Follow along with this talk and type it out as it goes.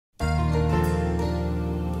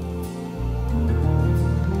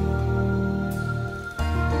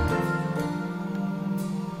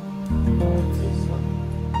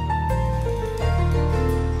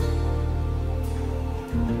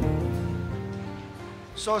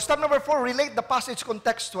So step number 4, relate the passage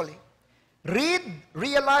contextually. Read,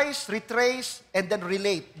 realize, retrace, and then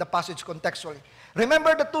relate the passage contextually.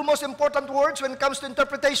 Remember the two most important words when it comes to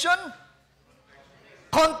interpretation?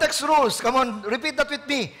 Context rules. Come on, repeat that with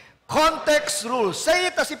me. Context rules. Say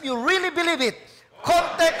it as if you really believe it.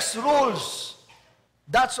 Context rules.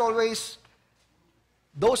 That's always,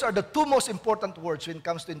 those are the two most important words when it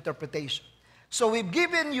comes to interpretation. So we've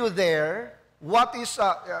given you there what is,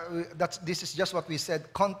 this is just what we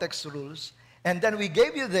said, context rules. And then we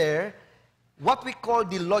gave you there what we call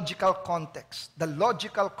the logical context. The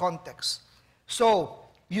logical context. So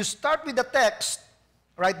you start with the text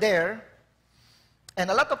right there. And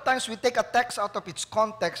a lot of times we take a text out of its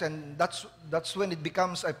context, and that's when it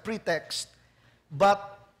becomes a pretext.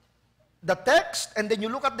 But the text, and then you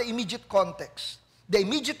look at the immediate context. The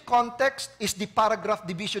immediate context is the paragraph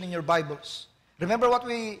division in your Bibles. Remember what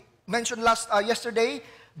we mentioned yesterday?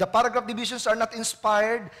 The paragraph divisions are not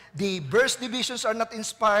inspired. The verse divisions are not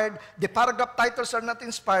inspired. The paragraph titles are not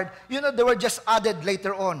inspired. You know, they were just added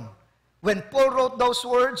later on. When Paul wrote those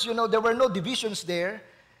words, you know, there were no divisions there.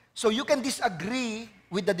 So you can disagree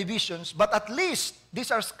with the divisions, but at least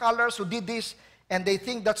these are scholars who did this, and they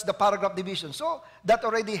think that's the paragraph division. So that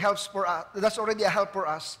already helps for us. That's already a help for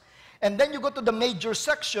us. And then you go to the major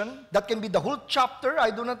section. That can be the whole chapter.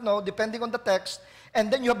 I do not know, depending on the text.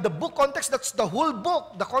 And then you have the book context. That's the whole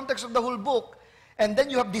book, the context of the whole book. And then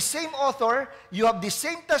you have the same author. You have the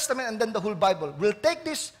same testament, and then the whole Bible. We'll take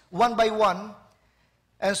this one by one.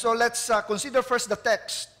 And so let's consider first the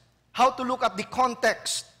text. How to look at the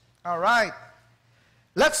context. All right.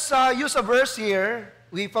 Let's use a verse here.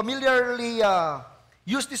 We familiarly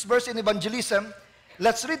use this verse in evangelism.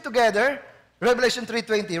 Let's read together. Revelation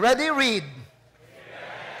 3:20. Ready? Read.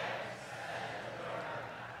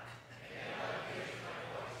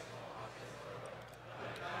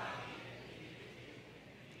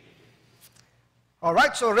 All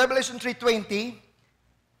right, so Revelation 3:20.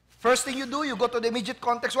 First thing you do, you go to the immediate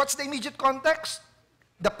context. What's the immediate context?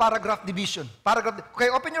 The paragraph division. Okay,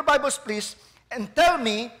 open your Bibles, please, and tell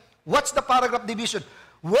me what's the paragraph division.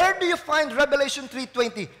 Where do you find Revelation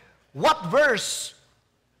 3:20? What verse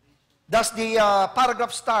does the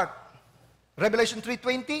paragraph start? Revelation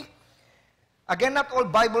 3:20? Again, not all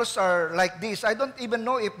Bibles are like this. I don't even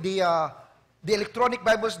know if the electronic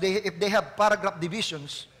Bibles, if they have paragraph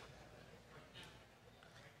divisions.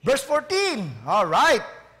 Verse 14. All right.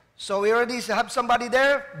 So we already have somebody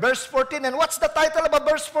there. Verse 14. And what's the title of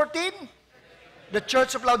verse 14? The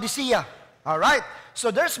Church of Laodicea. All right. So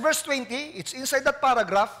there's verse 20. It's inside that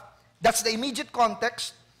paragraph. That's the immediate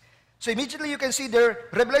context. So immediately you can see there,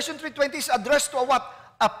 Revelation 3:20 is addressed to a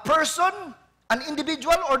what? A person, an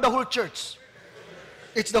individual, or the whole church?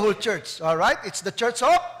 It's the whole church. All right. It's the Church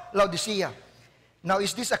of Laodicea. Now,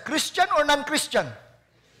 is this a Christian or non-Christian?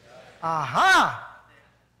 Aha!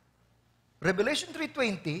 Revelation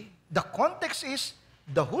 3:20, the context is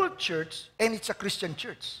the whole church, and it's a Christian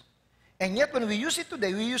church. And yet, when we use it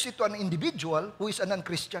today, we use it to an individual who is a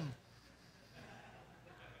non-Christian.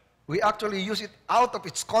 We actually use it out of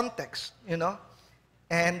its context, you know.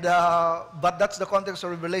 And but that's the context of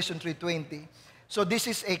Revelation 3:20. So this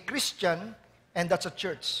is a Christian, and that's a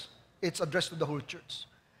church. It's addressed to the whole church.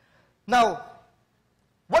 Now,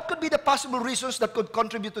 what could be the possible reasons that could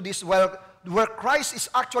contribute to this? Well, where Christ is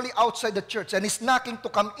actually outside the church and is knocking to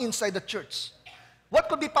come inside the church. What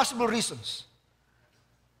could be possible reasons?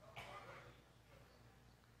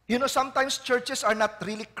 You know, sometimes churches are not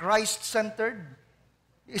really Christ-centered.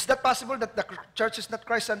 Is that possible that the church is not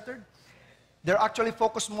Christ-centered? They're actually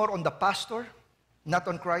focused more on the pastor, not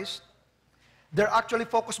on Christ. They're actually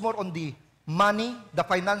focused more on the money, the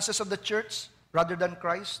finances of the church, rather than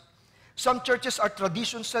Christ. Some churches are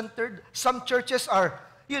tradition-centered. Some churches are,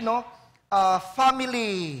 you know,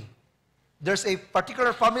 family. There's a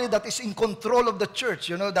particular family that is in control of the church.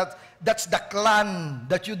 You know, that's the clan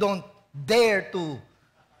that you don't dare to.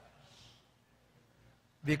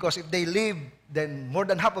 Because if they leave, then more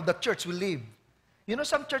than half of the church will leave. You know,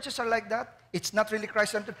 some churches are like that. It's not really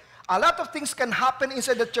Christ-centered. A lot of things can happen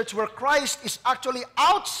inside the church where Christ is actually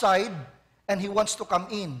outside and He wants to come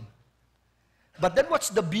in. But then what's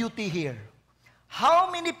the beauty here?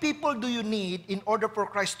 How many people do you need in order for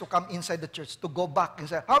Christ to come inside the church, to go back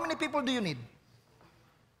inside? How many people do you need?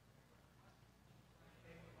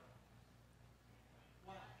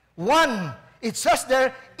 One. It says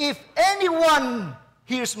there, if anyone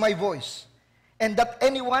hears my voice. And that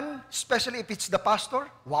anyone, especially if it's the pastor,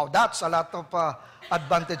 wow, that's a lot of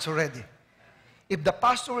advantage already. If the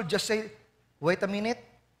pastor will just say, wait a minute,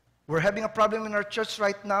 we're having a problem in our church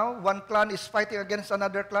right now. One clan is fighting against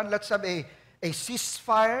another clan. Let's have a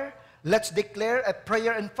ceasefire. let's declare a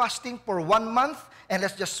prayer and fasting for 1 month, and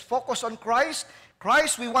let's just focus on Christ.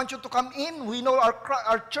 Christ, we want you to come in. We know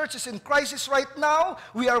our church is in crisis right now.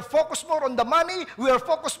 We are focused more on the money. We are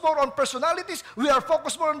focused more on personalities. We are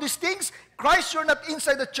focused more on these things. Christ, you're not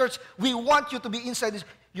inside the church. We want you to be inside this.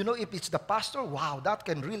 You know, if it's the pastor, wow, that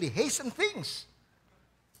can really hasten things.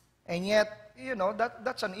 And yet, you know,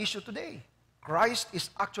 that's an issue today. Christ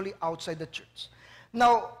is actually outside the church.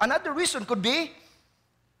 Now, another reason could be,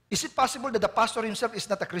 is it possible that the pastor himself is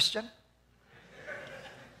not a Christian?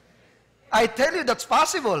 I tell you, that's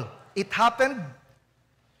possible. It happened,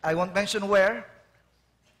 I won't mention where,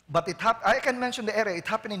 but I can mention the area. It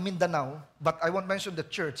happened in Mindanao, but I won't mention the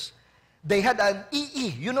church. They had an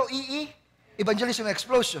EE. You know EE? Evangelism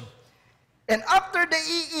Explosion. And after the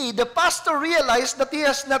EE, the pastor realized that he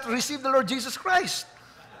has not received the Lord Jesus Christ.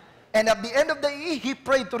 And at the end of the EE, he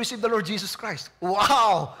prayed to receive the Lord Jesus Christ.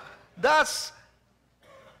 Wow! That's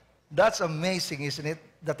amazing, isn't it?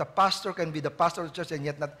 That a pastor can be the pastor of the church and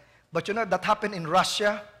yet not. But you know, that happened in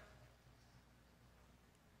Russia.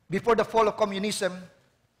 Before the fall of communism,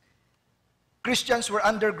 Christians were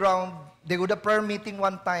underground. They would have prayer meeting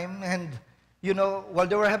one time, and you know, while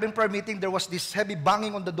they were having prayer meeting, there was this heavy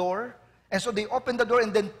banging on the door. And so they opened the door,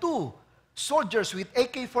 and then 2 soldiers with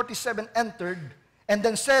AK-47 entered, and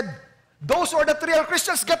then said, "Those who are the real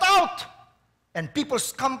Christians, get out!" And people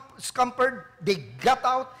scampered, they got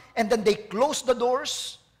out, and then they closed the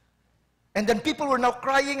doors. And then people were now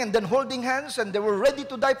crying and then holding hands, and they were ready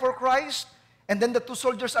to die for Christ. And then the 2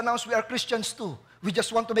 soldiers announced, "We are Christians too. We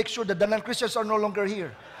just want to make sure that the non-Christians are no longer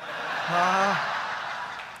here."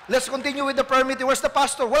 Let's continue with the prayer meeting. Where's the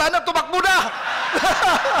pastor? Wala na, tumakbo na!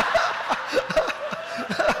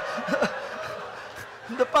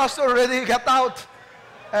 The pastor already got out.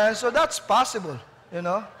 And so that's possible, you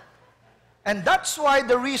know. And that's why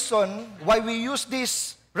the reason why we use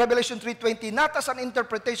this Revelation 3:20 not as an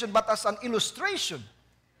interpretation but as an illustration.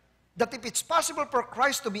 That if it's possible for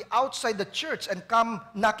Christ to be outside the church and come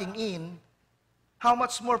knocking in, how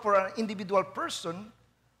much more for an individual person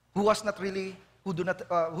who does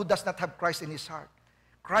not have Christ in his heart.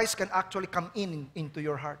 Christ can actually come into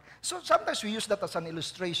your heart. So sometimes we use that as an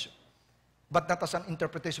illustration, but not as an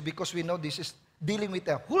interpretation, because we know this is dealing with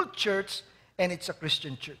a whole church and it's a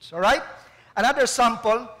Christian church. All right? Another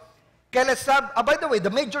sample. Okay, let's have, by the way, the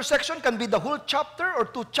major section can be the whole chapter or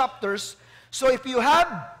 2 chapters. So if you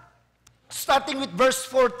have, starting with verse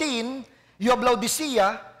 14, you have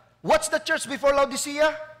Laodicea. What's the church before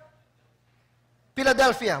Laodicea?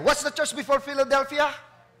 Philadelphia. What's the church before Philadelphia?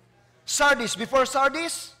 Sardis. Before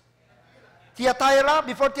Sardis? Thyatira.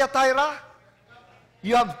 Before Thyatira?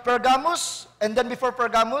 You have Pergamos. And then before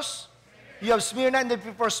Pergamos? You have Smyrna. And then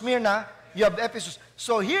before Smyrna, you have Ephesus.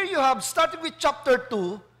 So here you have, starting with chapter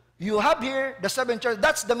 2, you have here the 7 churches.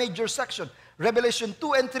 That's the major section. Revelation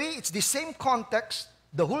 2 and 3, it's the same context.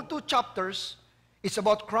 The whole 2 chapters, it's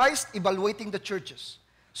about Christ evaluating the churches.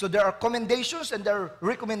 So there are commendations and there are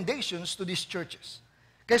recommendations to these churches.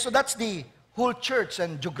 Okay, so that's the whole church.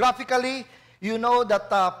 And geographically, you know that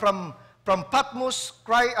from Patmos,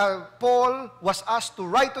 Paul was asked to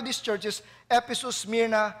write to these churches: Ephesus,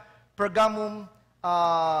 Smyrna, Pergamum,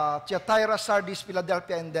 Thyatira, Sardis,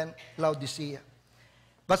 Philadelphia, and then Laodicea.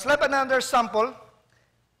 But let's have another sample.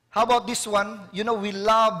 How about this one? You know, we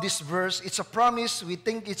love this verse. It's a promise. We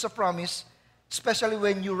think it's a promise, especially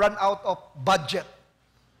when you run out of budget.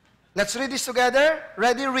 Let's read this together.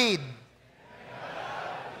 Ready? Read.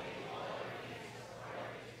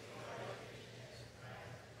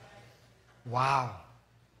 Wow.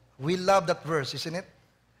 We love that verse, isn't it?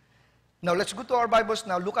 Now, let's go to our Bibles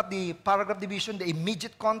now. Look at the paragraph division, the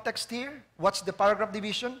immediate context here. What's the paragraph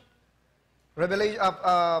division?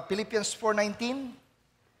 Philippians 4:19.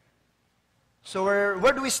 So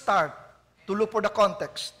where do we start to look for the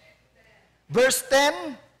context? Verse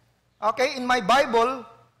 10. Okay, in my Bible,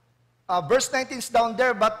 verse 19 is down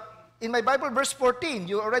there, but in my Bible, verse 14,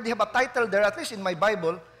 you already have a title there, at least in my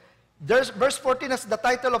Bible. There's verse 14 has the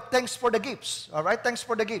title of Thanks for the Gifts. All right, Thanks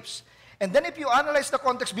for the Gifts. And then if you analyze the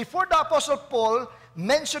context, before the Apostle Paul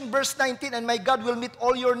mentioned verse 19, and my God will meet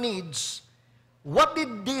all your needs, what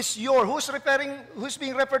did this your, who's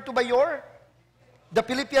being referred to by your? The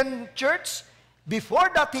Philippian church? Before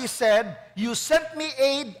that he said, you sent me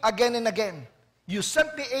aid again and again. You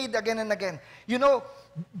sent me aid again and again. You know,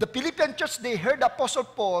 the Philippian church, they heard Apostle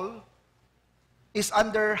Paul is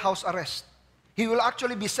under house arrest. He will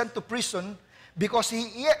actually be sent to prison because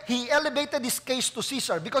he elevated his case to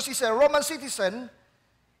Caesar. Because he's a Roman citizen,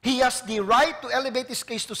 he has the right to elevate his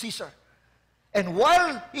case to Caesar. And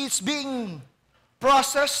while he's being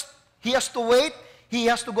processed, he has to wait, he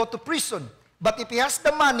has to go to prison. But if he has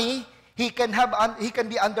the money, he can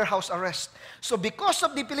be under house arrest. So because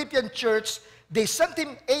of the Philippian church, they sent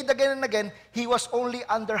him aid again and again. He was only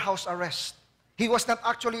under house arrest. He was not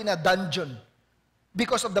actually in a dungeon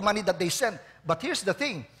because of the money that they sent. But here's the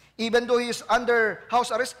thing. Even though he is under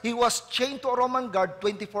house arrest, he was chained to a Roman guard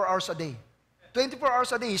 24 hours a day. 24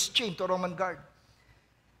 hours a day, he's chained to a Roman guard.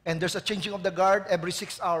 And there's a changing of the guard every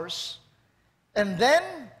 6 hours. And then,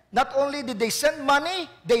 not only did they send money,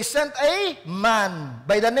 they sent a man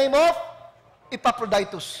by the name of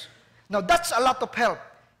Epaphroditus. Now, that's a lot of help.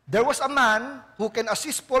 There was a man who can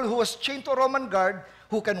assist Paul, who was chained to a Roman guard,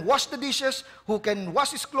 who can wash the dishes, who can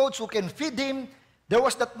wash his clothes, who can feed him. There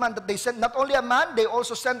was that man that they sent. Not only a man, they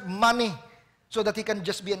also sent money so that he can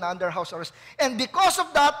just be under house arrest. And because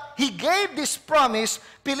of that, he gave this promise,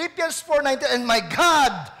 Philippians 4:19, and my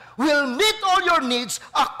God will meet all your needs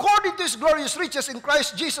according to His glorious riches in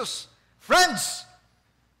Christ Jesus. Friends,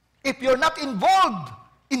 if you're not involved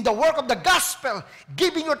in the work of the gospel,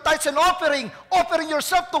 giving your tithes and offering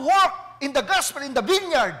yourself to work in the gospel, in the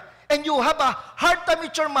vineyard, and you have a hard time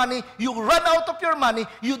with your money, you run out of your money,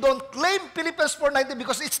 you don't claim Philippians 4:19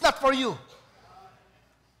 because it's not for you.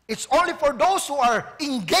 It's only for those who are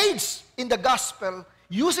engaged in the gospel,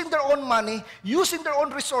 using their own money, using their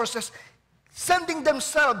own resources, sending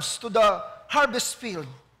themselves to the harvest field.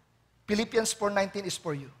 Philippians 4:19 is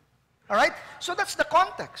for you. All right? So that's the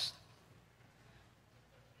context.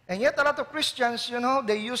 And yet a lot of Christians,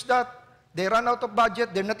 they use that. They run out of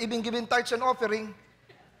budget. They're not even giving tithes and offering.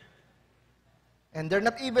 And they're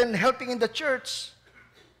not even helping in the church.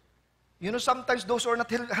 Sometimes those who are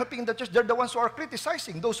not helping in the church, they're the ones who are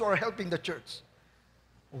criticizing those who are helping the church.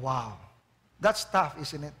 Wow. That's tough,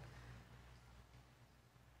 isn't it?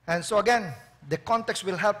 And so again, the context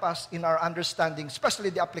will help us in our understanding, especially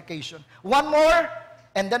the application. One more,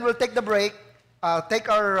 and then we'll take the break, take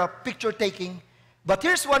our picture taking. But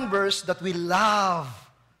here's one verse that we love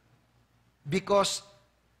because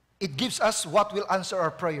it gives us what will answer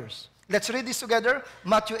our prayers. Let's read this together.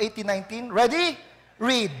 Matthew 18:19. Ready?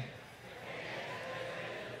 Read.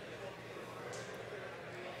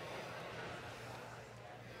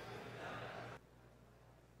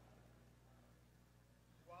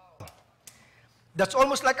 Wow. That's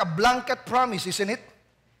almost like a blanket promise, isn't it?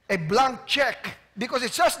 A blank check. Because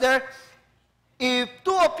it says there, if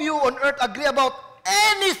two of you on earth agree about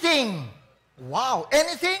anything, wow,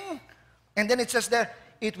 anything, and then it says there,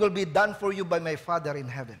 it will be done for you by my Father in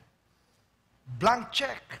heaven. Blank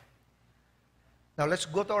check. Now let's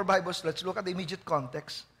go to our Bibles. Let's look at the immediate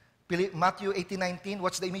context. Matthew 18:19.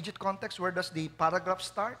 What's the immediate context? Where does the paragraph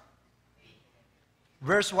start?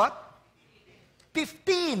 Verse what?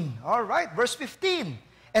 15. All right, verse 15.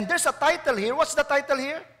 And there's a title here. What's the title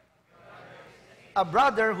here? A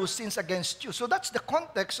brother who sins against you. So that's the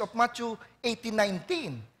context of Matthew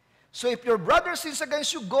 18:19. So if your brother sins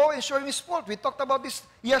against you, go and show him his fault. We talked about this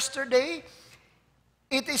yesterday.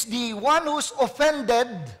 It is the one who's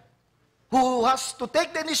offended who has to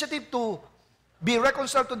take the initiative to be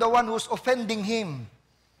reconciled to the one who's offending him.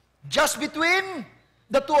 Just between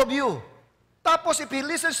the two of you. Tapos if he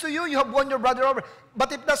listens to you, you have won your brother over.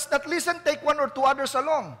 But if does not listen, take one or two others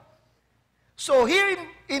along. So here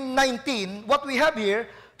in 19, what we have here,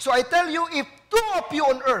 so I tell you, if two of you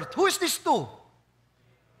on earth, who is this two?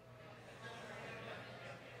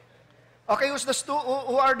 Okay, who's this two?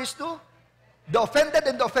 Who are these two? The offended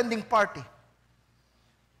and the offending party.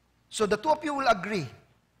 So the two of you will agree.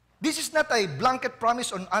 This is not a blanket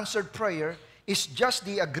promise on answered prayer. It's just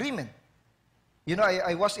the agreement.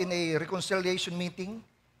 I was in a reconciliation meeting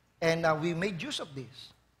and we made use of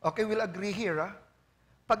this. Okay, we'll agree here.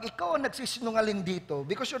 Pag ikaw ang nagsisinungaling dito,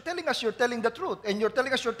 because you're telling us you're telling the truth, and you're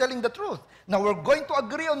telling us you're telling the truth. Now, we're going to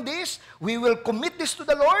agree on this. We will commit this to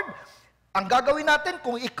the Lord. Ang gagawin natin,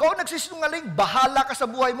 kung ikaw nagsisinungaling, bahala ka sa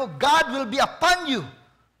buhay mo. God will be upon you.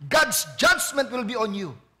 God's judgment will be on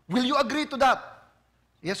you. Will you agree to that?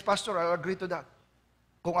 Yes, Pastor, I'll agree to that.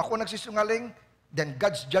 Kung ako nagsisinungaling, then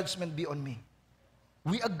God's judgment be on me.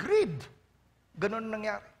 We agreed. Ganon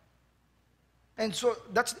nangyari. And so,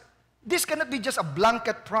 this cannot be just a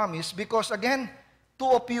blanket promise because, again, two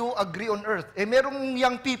of you agree on earth. Merong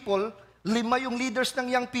young people, 5 yung leaders ng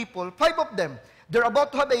young people, 5 of them. They're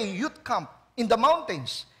about to have a youth camp in the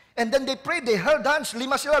mountains. And then they prayed, they held hands, 5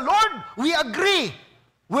 sila, Lord, we agree.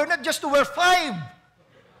 We're not just 2, we're 5.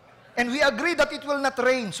 And we agree that it will not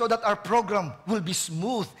rain so that our program will be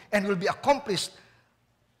smooth and will be accomplished.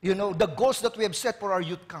 The goals that we have set for our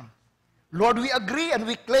youth camp. Lord, we agree and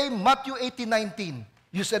we claim Matthew 18:19.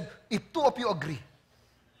 You said, if 2 of you agree.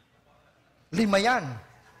 5 yan.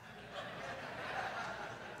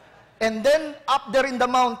 And then, up there in the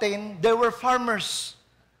mountain, there were farmers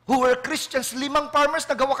who were Christians. 5 farmers,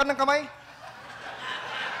 nagawa ka ng kamay.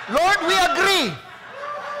 Lord, we agree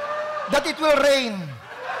that it will rain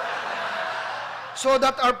so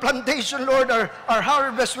that our plantation, Lord, our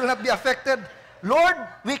harvest will not be affected. Lord,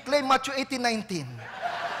 we claim Matthew 18:19.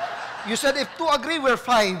 You said if 2 agree, we're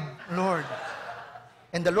 5, Lord.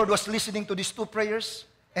 And the Lord was listening to these 2 prayers,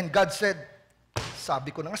 and God said, sabi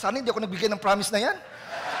ko na nga, sana hindi ako nagbigay ng promise na yan.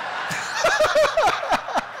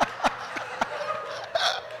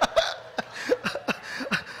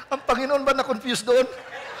 Ang Panginoon ba na-confused doon?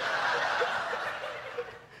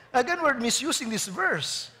 Again, we're misusing this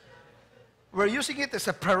verse. We're using it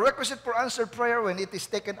as a prerequisite for answered prayer when it is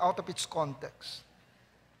taken out of its context.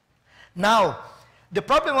 Now, the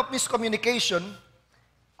problem of miscommunication,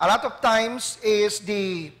 a lot of times, is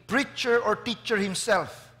the preacher or teacher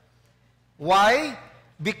himself. Why?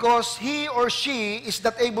 Because he or she is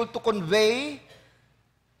not able to convey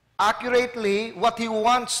accurately what he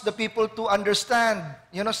wants the people to understand.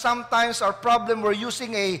 You know, sometimes our problem, we're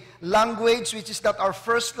using a language which is not our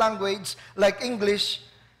first language, like English.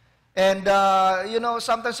 And, you know,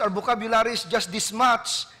 sometimes our vocabulary is just this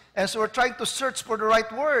much. And so we're trying to search for the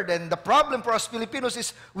right word. And the problem for us Filipinos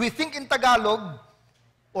is we think in Tagalog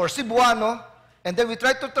or Cebuano, and then we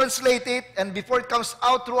try to translate it, and before it comes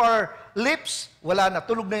out through our lips, wala na,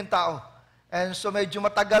 tulog na yung tao. And so medyo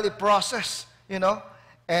matagal i-process, you know.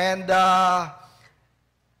 And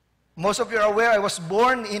most of you are aware, I was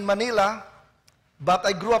born in Manila, but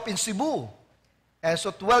I grew up in Cebu. And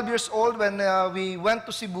so 12 years old when we went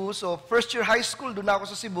to Cebu, so first year high school, doon ako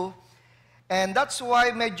sa Cebu. And that's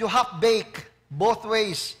why medyo half-baked, both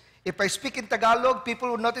ways. If I speak in Tagalog,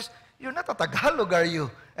 people would notice, you're not a Tagalog, are you?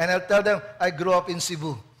 And I'll tell them, I grew up in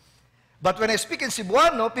Cebu. But when I speak in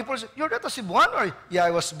Cebuano, people say, you're not a Cebuano. Yeah,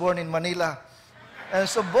 I was born in Manila. And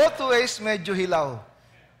so both ways, medyo hilaw.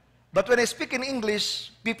 But when I speak in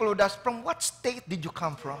English, people would ask, from what state did you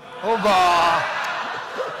come from? Oh, ba!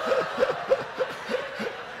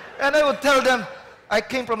 And I would tell them, I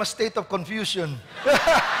came from a state of confusion.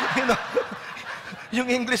 You know, yung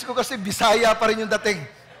English ko kasi Bisaya pa rin yung dating.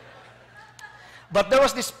 But there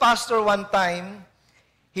was this pastor one time,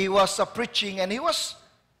 he was preaching, and he was,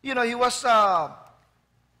 you know, he was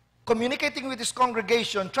communicating with his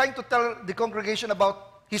congregation, trying to tell the congregation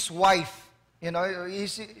about his wife. You know,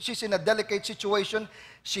 she's in a delicate situation.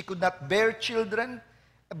 She could not bear children.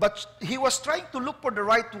 But he was trying to look for the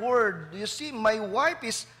right word. You see, my wife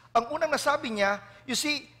is, ang unang nasabi niya, you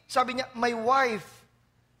see, sabi niya, my wife,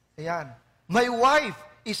 ayan, my wife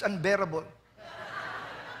is unbearable.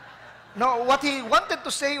 No, what he wanted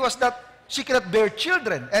to say was that she cannot bear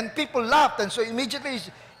children. And people laughed, and so immediately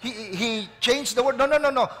he changed the word.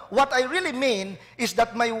 No. What I really mean is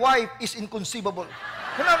that my wife is inconceivable.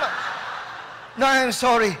 No, I'm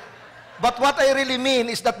sorry. But what I really mean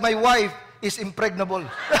is that my wife is impregnable.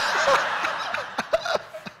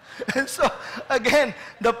 And so, again,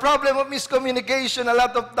 the problem of miscommunication a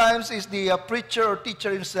lot of times is the preacher or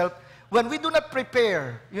teacher himself. When we do not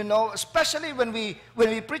prepare, you know, especially when we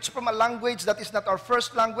preach from a language that is not our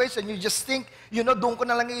first language, and you just think, you know, doon ko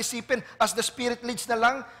na lang iisipin, as the Spirit leads na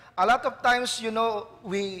lang, a lot of times, you know,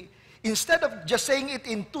 instead of just saying it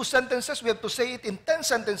in 2 sentences, we have to say it in 10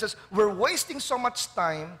 sentences. We're wasting so much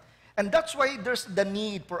time, and that's why there's the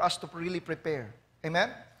need for us to really prepare.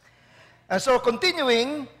 Amen? And so,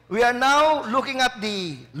 continuing, we are now looking at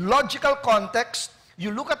the logical context.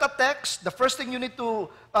 You look at a text, the first thing you need to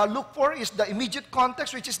look for is the immediate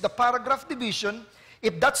context, which is the paragraph division.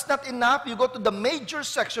 If that's not enough, you go to the major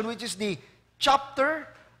section, which is the chapter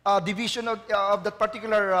division of that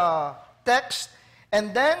particular text,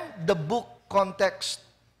 and then the book context.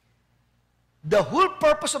 The whole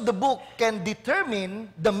purpose of the book can determine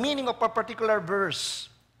the meaning of a particular verse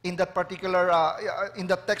in that particular, in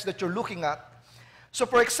the text that you're looking at. So,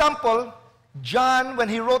 for example, John, when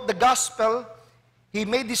he wrote the gospel, he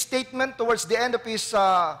made this statement towards the end of his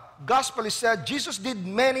gospel. He said, Jesus did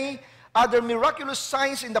many other miraculous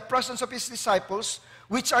signs in the presence of his disciples,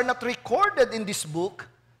 which are not recorded in this book.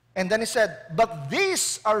 And then he said, but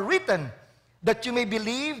these are written, that you may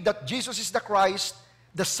believe that Jesus is the Christ,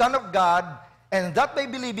 the Son of God, and that by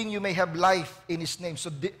believing you may have life in his name. So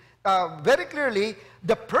very clearly,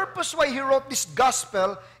 the purpose why he wrote this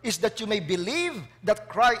gospel is that you may believe that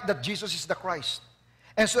Jesus is the Christ.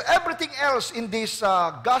 And so everything else in this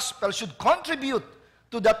gospel should contribute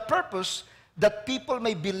to that purpose, that people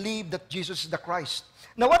may believe that Jesus is the Christ.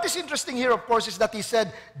 Now, what is interesting here, of course, is that he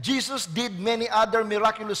said, Jesus did many other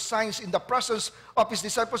miraculous signs in the presence of his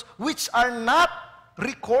disciples, which are not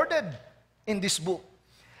recorded in this book.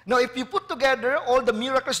 Now, if you put together all the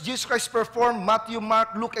miracles Jesus Christ performed, Matthew, Mark,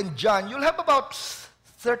 Luke, and John, you'll have about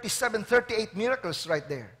 37, 38 miracles right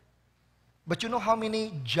there. But you know how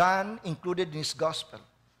many John included in his gospel?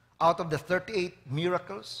 Out of the 38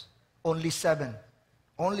 miracles, only 7.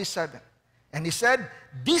 Only 7. And he said,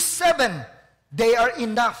 these 7, they are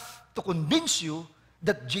enough to convince you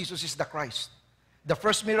that Jesus is the Christ. The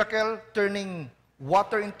first miracle, turning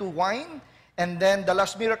water into wine, and then the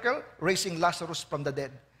last miracle, raising Lazarus from the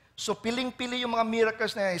dead. So piling-pili yung mga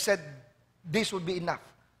miracles na he said, this would be enough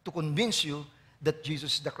to convince you that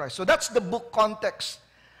Jesus is the Christ. So that's the book context.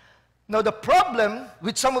 Now the problem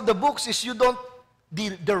with some of the books is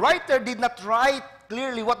the writer did not write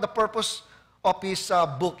clearly what the purpose of his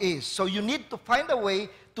book is. So you need to find a way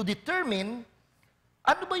to determine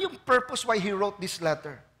ano ba yung purpose why he wrote this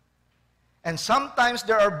letter. And sometimes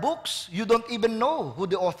there are books you don't even know who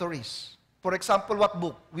the author is. For example, what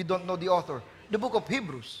book? We don't know the author. The book of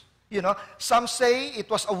Hebrews. You know, some say it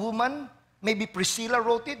was a woman. Maybe Priscilla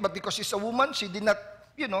wrote it, but because she's a woman, she did not,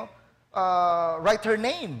 write her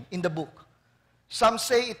name in the book. Some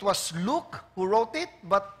say it was Luke who wrote it,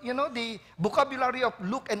 but, the vocabulary of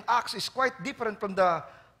Luke and Acts is quite different from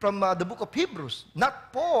the book of Hebrews.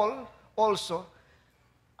 Not Paul also.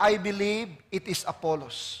 I believe it is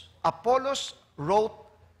Apollos. Apollos wrote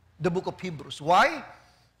the book of Hebrews. Why?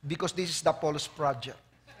 Because this is the Apollos project.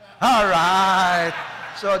 All right.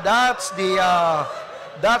 So that's the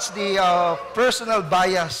personal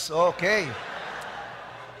bias. Okay.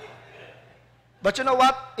 But you know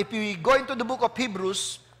what? If we go into the book of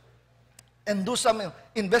Hebrews and do some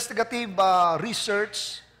investigative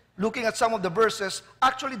research, looking at some of the verses,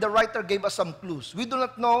 actually the writer gave us some clues. We do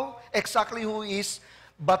not know exactly who he is,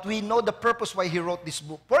 but we know the purpose why he wrote this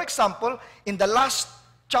book. For example, in the last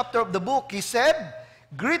chapter of the book, he said,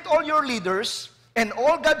 greet all your leaders and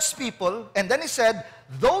all God's people. And then he said,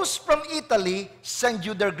 those from Italy send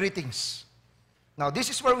you their greetings. Now, this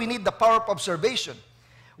is where we need the power of observation.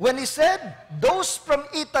 When he said, those from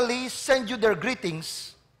Italy send you their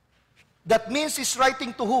greetings, that means he's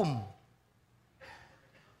writing to whom?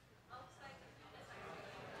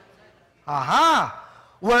 Aha!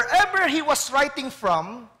 Wherever he was writing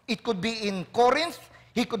from, it could be in Corinth,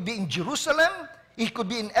 he could be in Jerusalem, he could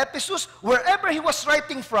be in Ephesus, wherever he was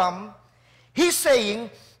writing from, he's saying,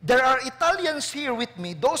 there are Italians here with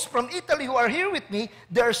me, those from Italy who are here with me,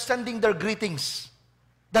 they are sending their greetings.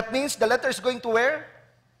 That means the letter is going to where?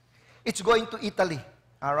 It's going to Italy.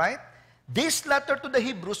 All right? This letter to the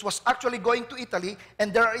Hebrews was actually going to Italy,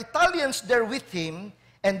 and there are Italians there with him,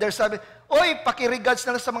 and they're sabi, oy, pakiregards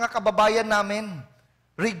na lang sa mga kababayan namin.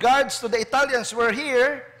 Regards to the Italians, we're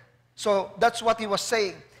here. So that's what he was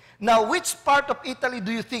saying. Now, which part of Italy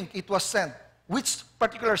do you think it was sent? Which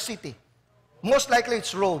particular city? Most likely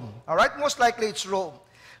it's Rome. All right? Most likely it's Rome.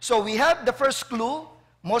 So we have the first clue.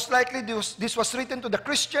 Most likely this was written to the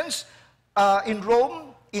Christians in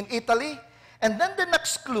Rome, in Italy. And then the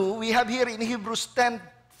next clue we have here in Hebrews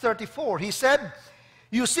 10:34. He said,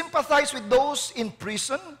 you sympathize with those in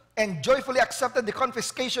prison and joyfully accepted the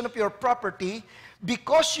confiscation of your property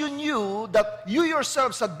because you knew that you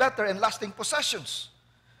yourselves had better and lasting possessions.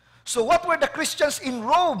 So what were the Christians in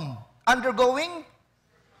Rome undergoing?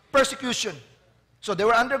 Persecution. So they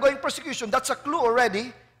were undergoing persecution. That's a clue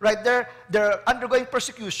already. Right there, they're undergoing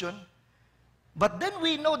persecution. But then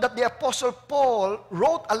we know that the Apostle Paul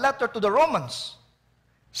wrote a letter to the Romans.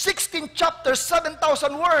 16 chapters,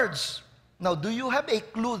 7,000 words. Now, do you have a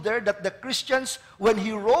clue there that the Christians, when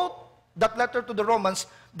he wrote that letter to the Romans,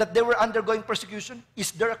 that they were undergoing persecution?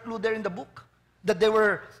 Is there a clue there in the book? That they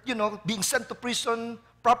were, being sent to prison,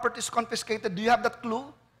 properties confiscated. Do you have that clue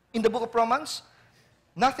in the book of Romans?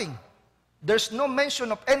 Nothing. There's no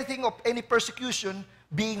mention of anything of any persecution,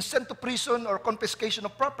 being sent to prison, or confiscation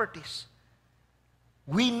of properties.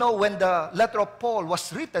 We know when the letter of Paul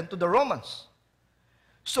was written to the Romans.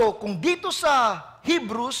 So, kung dito sa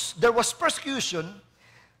Hebrews, there was persecution,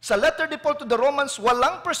 sa letter ni Paul to the Romans,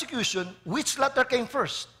 walang persecution, which letter came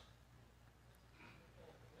first?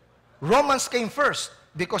 Romans came first.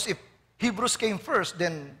 Because if Hebrews came first,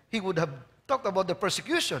 then he would have talked about the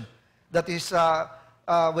persecution. That is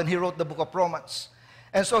when he wrote the book of Romans.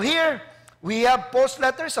 And so here, we have Paul's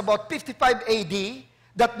letters about 55 AD.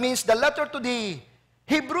 That means the letter to the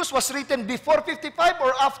Hebrews was written before 55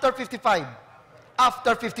 or after 55?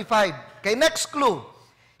 After 55. Okay, next clue.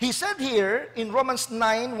 He said here in Romans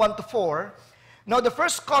 9, 1-4, now the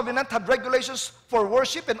first covenant had regulations for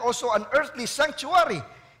worship and also an earthly sanctuary.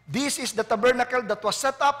 This is the tabernacle that was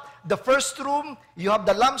set up, the first room. You have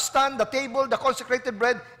the lampstand, the table, the consecrated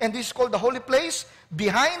bread, and this is called the holy place.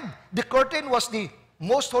 Behind the curtain was the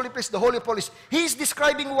most holy place, the Holy of Holies. He's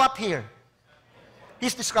describing what here?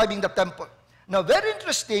 He's describing the temple. Now, very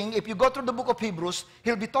interesting, if you go through the book of Hebrews,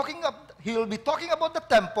 he'll be talking about the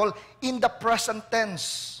temple in the present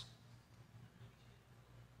tense.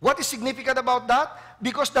 What is significant about that?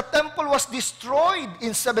 Because the temple was destroyed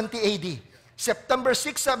in 70 AD. September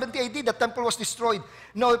 6, 70 AD, the temple was destroyed.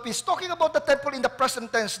 Now, if he's talking about the temple in the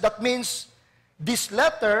present tense, that means this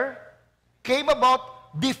letter came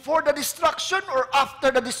about before the destruction or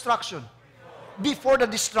after the destruction? Before the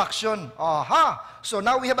destruction. Aha! So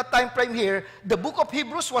now we have a time frame here. The book of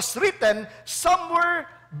Hebrews was written somewhere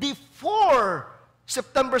before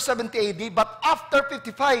September 70 AD, but after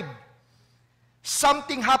 55.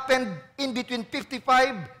 Something happened in between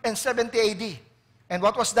 55 and 70 AD. And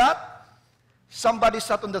what was that? Somebody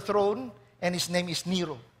sat on the throne, and his name is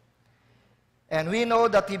Nero. And we know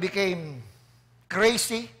that he became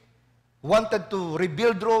crazy, wanted to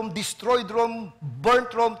rebuild Rome, destroyed Rome,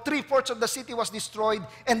 burnt Rome, 3/4 of the city was destroyed,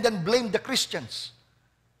 and then blamed the Christians.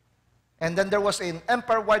 And then there was an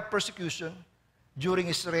empire-wide persecution during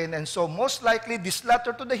his reign. And so most likely this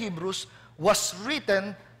letter to the Hebrews was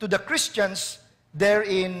written to the Christians there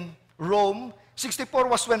in Rome. 64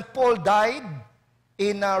 was when Paul died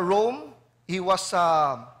in Rome. He was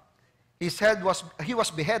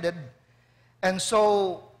beheaded. And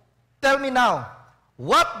so, tell me now,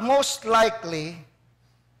 what most likely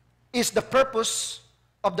is the purpose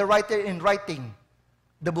of the writer in writing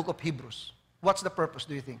the book of Hebrews? What's the purpose,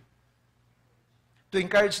 do you think? To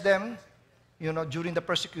encourage them, during the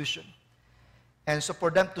persecution. And so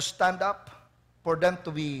for them to stand up, for them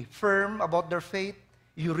to be firm about their faith.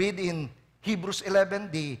 You read in Hebrews 11,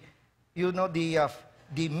 the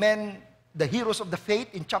heroes of the faith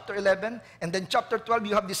in chapter 11. And then chapter 12,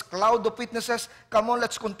 you have this cloud of witnesses. Come on,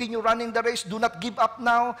 let's continue running the race. Do not give up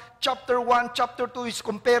now. Chapter 1, chapter 2 is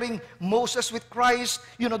comparing Moses with Christ,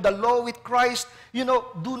 the law with Christ.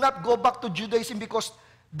 Do not go back to Judaism, because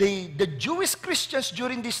the Jewish Christians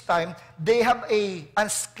during this time, they have an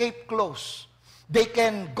escape clause. They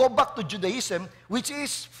can go back to Judaism, which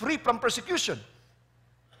is free from persecution.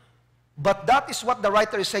 But that is what the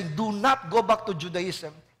writer is saying. Do not go back to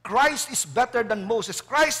Judaism. Christ is better than Moses.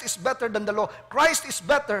 Christ is better than the law. Christ is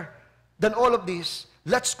better than all of this.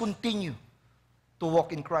 Let's continue to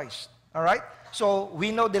walk in Christ. All right? So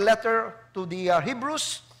we know the letter to the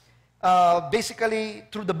Hebrews, basically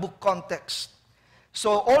through the book context.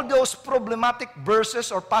 So all those problematic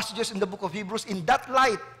verses or passages in the book of Hebrews, in that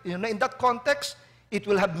light, in that context, it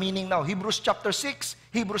will have meaning now. Hebrews chapter 6,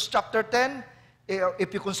 Hebrews chapter 10,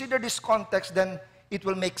 if you consider this context, then it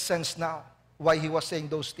will make sense now why he was saying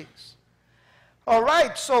those things. All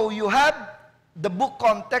right, so you have the book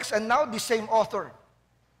context and now the same author.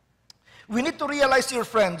 We need to realize here,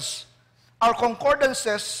 friends, our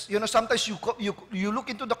concordances, sometimes you look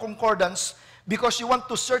into the concordance because you want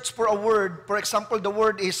to search for a word. For example, the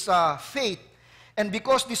word is faith. And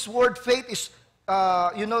because this word faith is,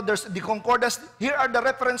 there's the concordance. Here are the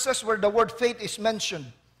references where the word faith is mentioned.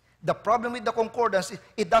 The problem with the concordance is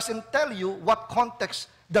it doesn't tell you what context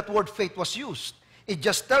that word faith was used. It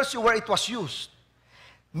just tells you where it was used.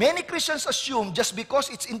 Many Christians assume just because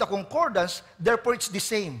it's in the concordance, therefore it's the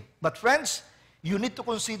same. But friends, you need to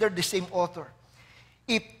consider the same author.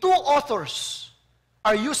 If two authors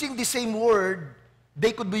are using the same word,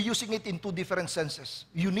 they could be using it in two different senses.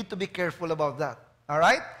 You need to be careful about that. All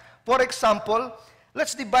right? For example,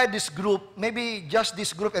 let's divide this group, maybe just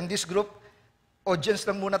this group and this group. Audience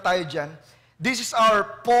lang muna tayo dyan. This is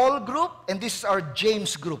our Paul group and this is our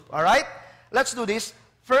James group. All right? Let's do this.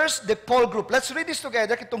 First, the Paul group. Let's read this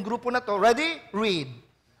together. Itong grupo na to. Ready? Read.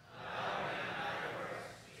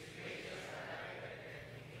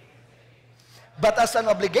 But as an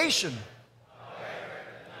obligation,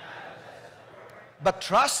 but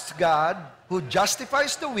trust God who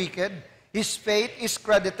justifies the wicked, his faith is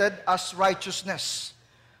credited as righteousness.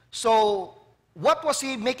 So, what was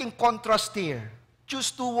he making contrast here? Choose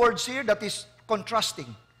two words here that is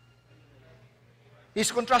contrasting.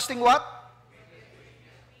 He's contrasting what?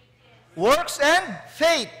 Works and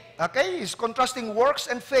faith. Okay? He's contrasting works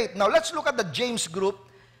and faith. Now, let's look at the James group.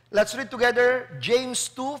 Let's read together James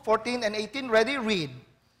 2, 14 and 18. Ready? Read.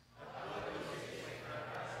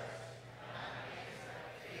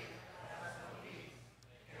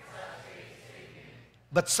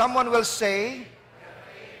 But someone will say,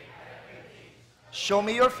 show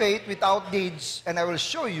me your faith without deeds, and I will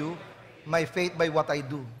show you my faith by what I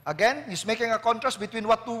do. Again, he's making a contrast between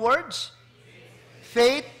what two words?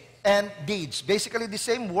 Faith and deeds. Basically the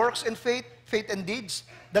same, works and faith, faith and deeds.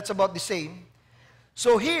 That's about the same.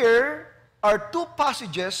 So here, are two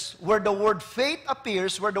passages where the word faith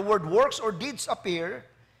appears, where the word works or deeds appear,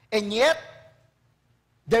 and yet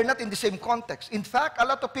they're not in the same context. In fact, a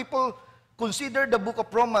lot of people consider the book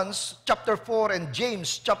of Romans chapter 4 and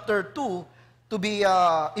James chapter 2 to be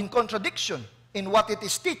in contradiction in what it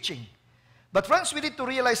is teaching. But friends, we need to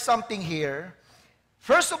realize something here.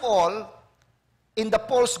 First of all, in the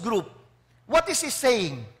Paul's group, what is he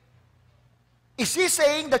saying? Is he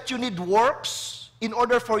saying that you need works in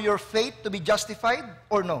order for your faith to be justified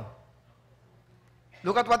or no?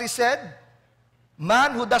 Look at what he said.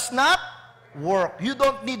 Man who does not work. You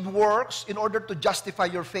don't need works in order to justify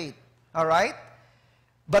your faith. All right?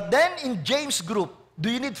 But then in James' group, do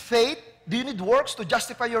you need faith? Do you need works to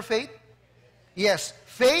justify your faith? Yes.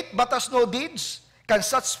 Faith but has no deeds. Can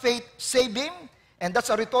such faith save him? And that's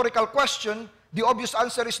a rhetorical question. The obvious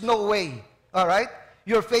answer is no way. All right?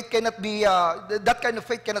 Your faith cannot be, that kind of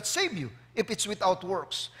faith cannot save you if it's without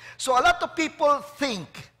works. So a lot of people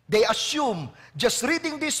think, they assume, just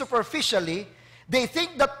reading this superficially, they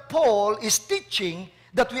think that Paul is teaching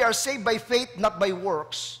that we are saved by faith, not by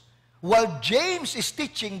works, while James is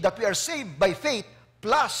teaching that we are saved by faith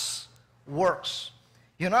plus works.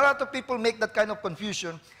 You know, a lot of people make that kind of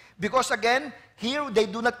confusion because, again, here they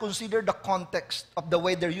do not consider the context of the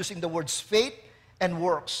way they're using the words faith and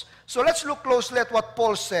works. So let's look closely at what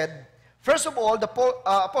Paul said. First of all, the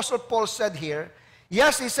Apostle Paul said here,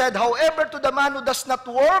 yes, he said, however, to the man who does not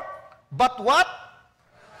work, but what?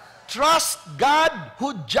 Trust God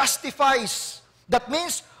who justifies. That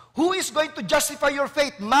means, who is going to justify your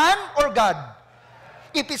faith, man or God?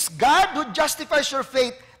 If it's God who justifies your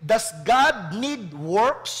faith, does God need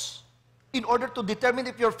works in order to determine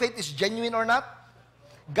if your faith is genuine or not?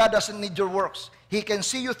 God doesn't need your works. He can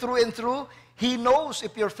see you through and through. He knows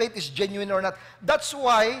if your faith is genuine or not. That's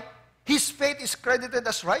why his faith is credited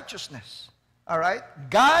as righteousness. All right?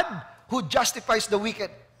 God who justifies the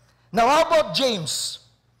wicked. Now, how about James?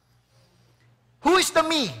 Who is the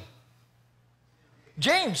me?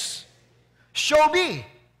 James. Show me.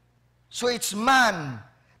 So it's man.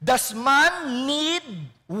 Does man need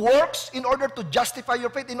works in order to justify your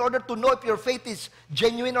faith, in order to know if your faith is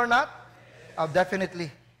genuine or not? Oh,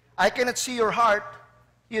 definitely. I cannot see your heart.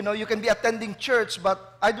 You know, you can be attending church,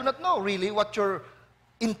 but I do not know really what your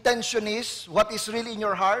intention is, what is really in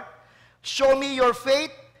your heart. Show me your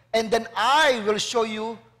faith, and then I will show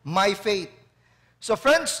you my faith. So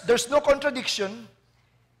friends, there's no contradiction.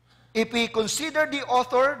 If we consider the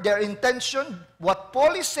author, their intention, what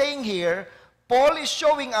Paul is saying here, Paul is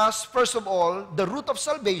showing us, first of all, the root of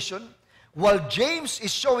salvation, while James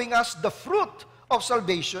is showing us the fruit of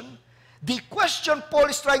salvation. The question Paul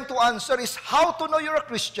is trying to answer is how to know you're a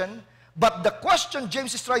Christian, but the question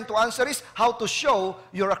James is trying to answer is how to show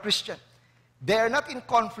you're a Christian. They are not in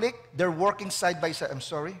conflict, they're working side by side. I'm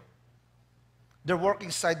sorry. They're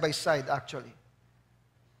working side by side, actually.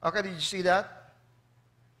 Okay, did you see that?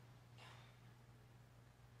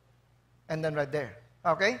 And then right there.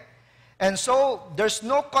 Okay? And so, there's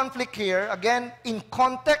no conflict here. Again, in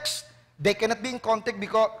context, they cannot be in conflict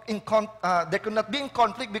because they cannot be in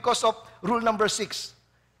conflict because of rule number 6.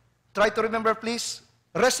 Try to remember, please.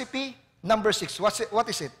 Recipe number 6. What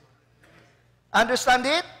is it? Understand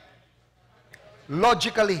it?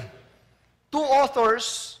 Logically. Two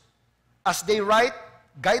authors, as they write,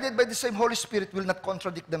 guided by the same Holy Spirit, will not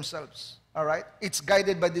contradict themselves. All right? It's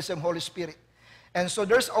guided by the same Holy Spirit. And so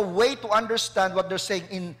there's a way to understand what they're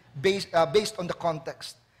saying based on the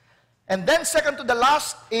context. And then second to the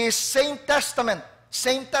last is same testament.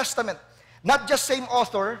 Same testament. Not just same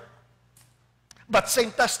author, but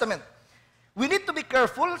same testament. We need to be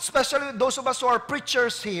careful, especially those of us who are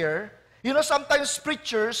preachers here. You know, sometimes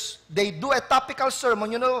preachers, they do a topical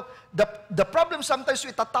sermon. You know, the problem sometimes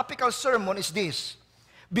with a topical sermon is this.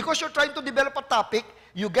 Because you're trying to develop a topic,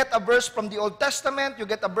 you get a verse from the Old Testament, you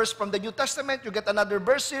get a verse from the New Testament, you get another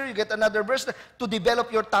verse here, you get another verse there, to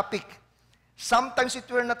develop your topic. Sometimes if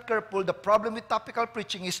you're not careful, the problem with topical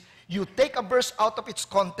preaching is you take a verse out of its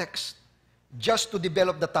context just to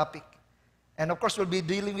develop the topic. And of course, we'll be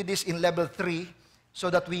dealing with this in level 3 so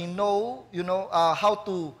that we know, how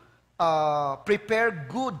to prepare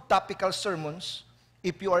good topical sermons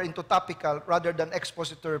if you are into topical rather than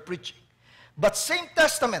expository preaching. But same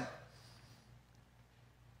testament.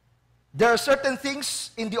 There are certain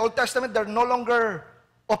things in the Old Testament that are no longer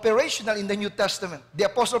operational in the New Testament. The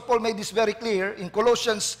Apostle Paul made this very clear. In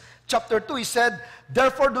Colossians chapter 2, he said,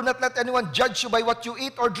 therefore do not let anyone judge you by what you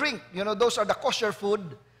eat or drink. You know, those are the kosher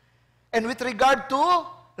food. And with regard to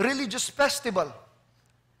religious festival.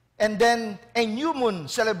 And then a new moon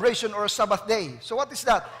celebration or a Sabbath day. So what is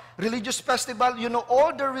that? Religious festival. You know,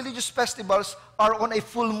 all the religious festivals are on a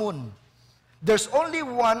full moon. there's only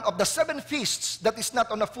one of the 7 feasts that is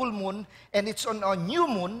not on a full moon, and it's on a new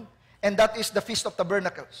moon, and that is the Feast of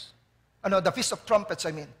Tabernacles. The Feast of Trumpets,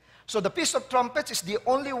 I mean. So the Feast of Trumpets is the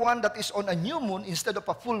only one that is on a new moon instead of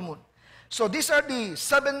a full moon. So these are the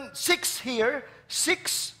 6 here,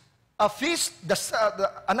 6 feast,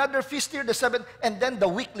 another feast here, the 7, and then the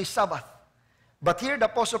weekly Sabbath. But here the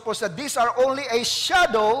Apostle Paul said, these are only a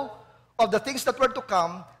shadow of the things that were to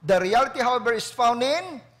come. The reality, however, is found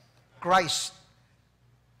in Christ.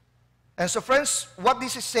 And so, friends, what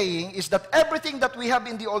this is saying is that everything that we have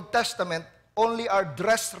in the Old Testament only are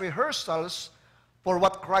dress rehearsals for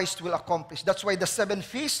what Christ will accomplish. That's why the 7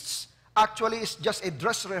 feasts actually is just a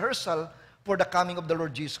dress rehearsal for the coming of the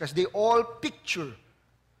Lord Jesus Christ. They all picture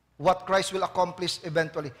what Christ will accomplish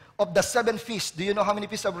eventually. Of the 7 feasts, do you know how many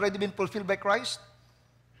feasts have already been fulfilled by Christ?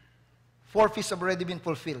 4 feasts have already been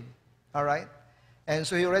fulfilled. All right? And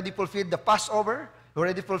so he already fulfilled the Passover. He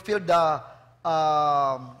already fulfilled the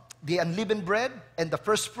unleavened bread and the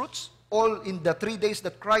first fruits, all in the 3 days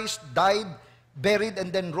that Christ died, buried,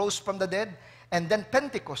 and then rose from the dead. And then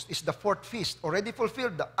Pentecost is the 4th feast, already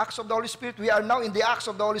fulfilled, the Acts of the Holy Spirit. We are now in the Acts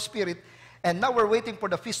of the Holy Spirit, and now we're waiting for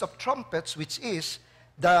the Feast of Trumpets, which is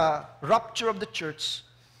the rapture of the church.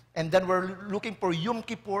 And then we're looking for Yom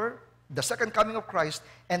Kippur, the second coming of Christ,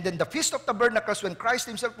 and then the Feast of Tabernacles, when Christ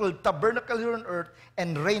himself will tabernacle here on earth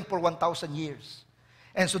and reign for 1,000 years.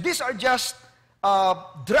 And so these are just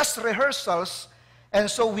dress rehearsals, and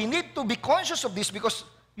so we need to be conscious of this because,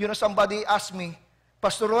 somebody asked me,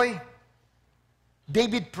 Pastor Roy,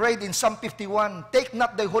 David prayed in Psalm 51, take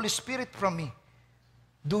not the Holy Spirit from me.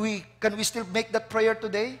 Can we still make that prayer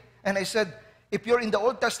today? And I said, if you're in the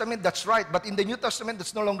Old Testament, that's right, but in the New Testament,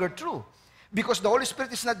 that's no longer true. Because the Holy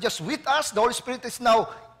Spirit is not just with us, the Holy Spirit is now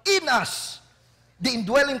in us. The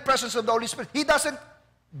indwelling presence of the Holy Spirit. He doesn't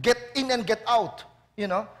get in and get out,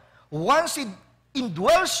 Once He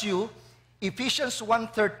indwells you, Ephesians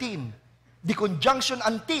 1:13, the conjunction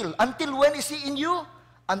until. Until when is He in you?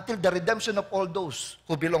 Until the redemption of all those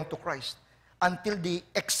who belong to Christ. Until the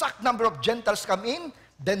exact number of Gentiles come in,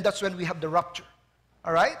 then that's when we have the rapture.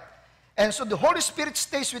 All right? And so the Holy Spirit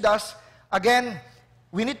stays with us. Again,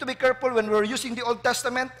 we need to be careful when we're using the Old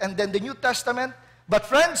Testament and then the New Testament. But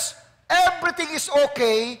friends, everything is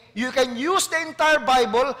okay. You can use the entire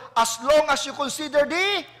Bible as long as you consider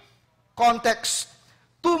the context.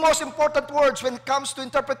 2 most important words when it comes to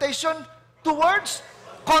interpretation. 2 words.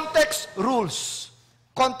 Context rules.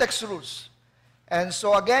 Context rules. And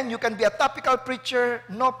so again, you can be a topical preacher,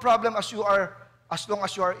 no problem as long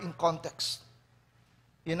as you are in context.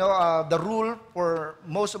 The rule for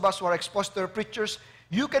most of us who are expositor preachers,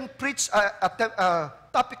 you can preach a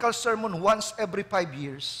topical sermon once every 5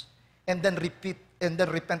 years and then repeat and then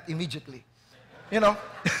repent immediately.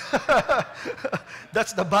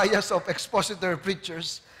 That's the bias of expositor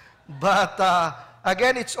preachers. But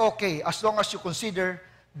again, it's okay as long as you consider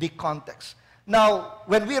the context. Now,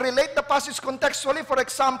 when we relate the passage contextually, for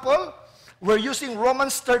example, we're using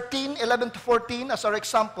Romans 13, 11 to 14 as our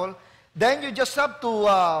example. Then you just have to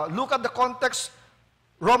look at the context,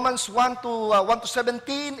 Romans 1 to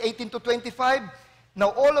 17, 18 to 25.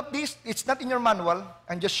 Now, all of this, it's not in your manual.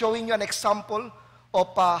 I'm just showing you an example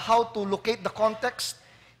of how to locate the context.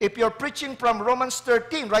 If you're preaching from Romans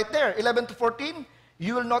 13, right there, 11 to 14,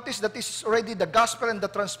 you will notice that this is already the gospel and the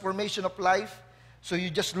transformation of life. So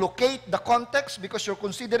you just locate the context because you're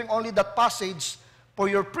considering only that passage for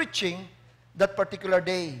your preaching that particular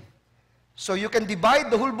day. So you can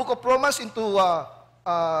divide the whole book of Romans into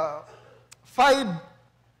 5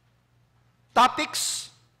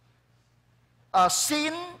 topics.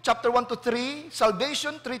 Sin, chapter 1 to 3.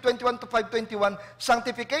 Salvation, 3:21 to 5:21.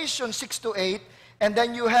 Sanctification, 6 to 8. And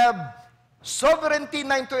then you have sovereignty,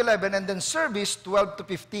 9 to 11. And then service, 12 to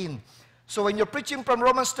 15. So when you're preaching from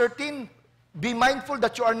Romans 13, be mindful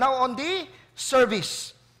that you are now on the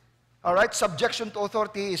service. All right, subjection to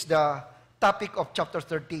authority is the topic of chapter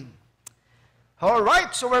 13. All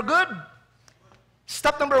right, so we're good.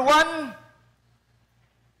 Step number 1.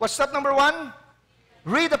 What's step number 1?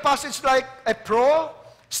 Read the passage like a pro.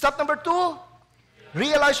 Step number 2,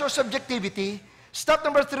 realize your subjectivity. Step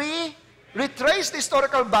number 3, retrace the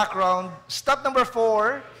historical background. Step number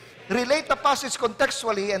 4, relate the passage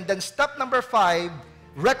contextually. And then step number 5,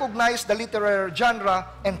 recognize the literary genre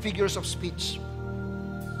and figures of speech.